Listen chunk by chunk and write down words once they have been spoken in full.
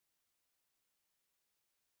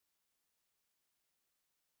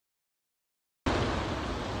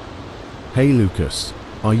Hey Lucas,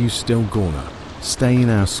 are you still gonna stay in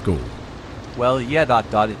our school? Well, yeah,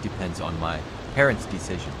 it depends on my parents'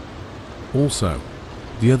 decision. Also,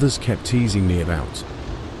 the others kept teasing me about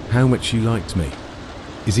how much you liked me.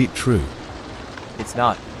 Is it true? It's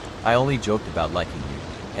not. I only joked about liking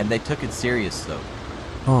you, and they took it serious though.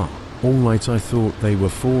 Ah, alright, I thought they were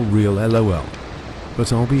for real lol.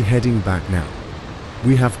 But I'll be heading back now.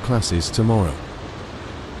 We have classes tomorrow.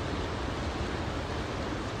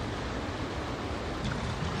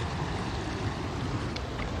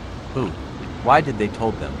 Who? Why did they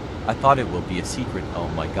told them? I thought it will be a secret. Oh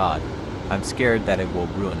my god. I'm scared that it will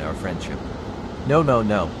ruin our friendship. No.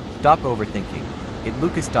 Stop overthinking. It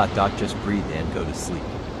Lucas. Just breathe and go to sleep.